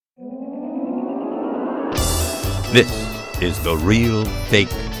This is the Real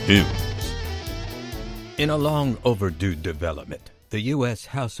Fake News. In a long overdue development, the U.S.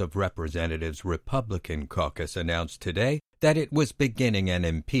 House of Representatives Republican caucus announced today that it was beginning an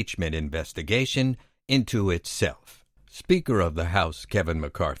impeachment investigation into itself. Speaker of the House Kevin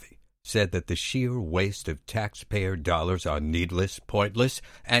McCarthy said that the sheer waste of taxpayer dollars on needless, pointless,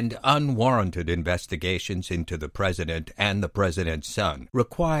 and unwarranted investigations into the president and the president's son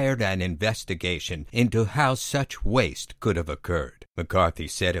required an investigation into how such waste could have occurred. McCarthy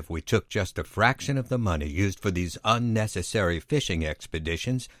said if we took just a fraction of the money used for these unnecessary fishing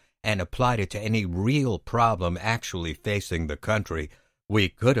expeditions and applied it to any real problem actually facing the country, we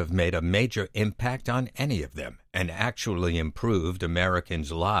could have made a major impact on any of them and actually improved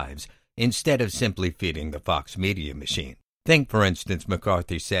Americans' lives instead of simply feeding the Fox media machine. Think, for instance,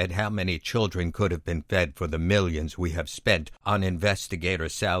 McCarthy said, how many children could have been fed for the millions we have spent on investigator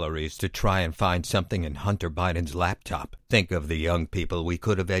salaries to try and find something in Hunter Biden's laptop. Think of the young people we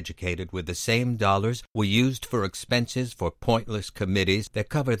could have educated with the same dollars we used for expenses for pointless committees that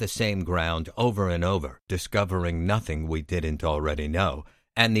cover the same ground over and over, discovering nothing we didn't already know,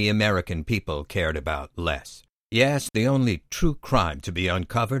 and the American people cared about less. Yes, the only true crime to be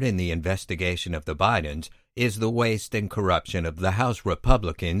uncovered in the investigation of the Bidens is the waste and corruption of the House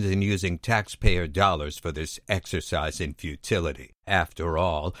Republicans in using taxpayer dollars for this exercise in futility. After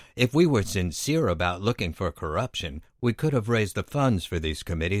all, if we were sincere about looking for corruption, we could have raised the funds for these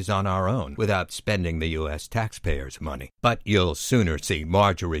committees on our own without spending the U.S. taxpayers' money. But you'll sooner see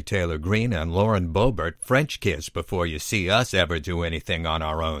Marjorie Taylor Greene and Lauren Boebert French kiss before you see us ever do anything on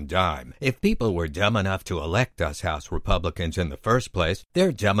our own dime. If people were dumb enough to elect us House Republicans in the first place,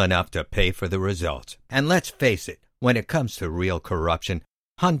 they're dumb enough to pay for the results. And let's face it, when it comes to real corruption,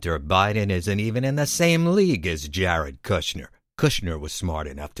 Hunter Biden isn't even in the same league as Jared Kushner. Kushner was smart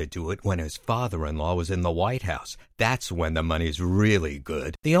enough to do it when his father-in-law was in the White House. That's when the money's really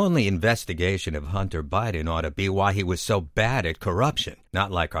good. The only investigation of Hunter Biden ought to be why he was so bad at corruption. Not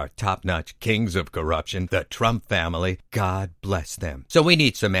like our top-notch kings of corruption, the Trump family. God bless them. So we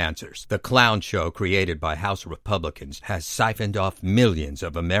need some answers. The clown show created by House Republicans has siphoned off millions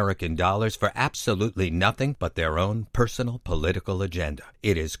of American dollars for absolutely nothing but their own personal political agenda.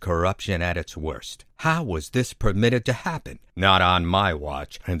 It is corruption at its worst. How was this permitted to happen? Not on my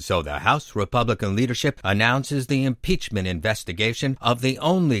watch. And so the House Republican leadership announces the impeachment investigation of the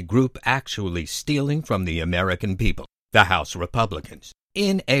only group actually stealing from the American people, the House Republicans.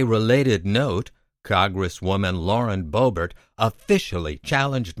 In a related note, Congresswoman Lauren Boebert officially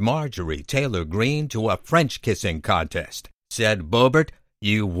challenged Marjorie Taylor Greene to a French-kissing contest. Said Boebert,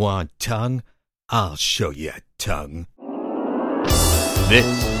 "You want tongue? I'll show you tongue." This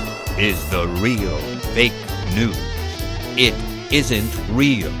is the Real Fake News. It isn't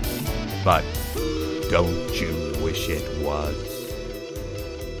real, but don't you wish it was?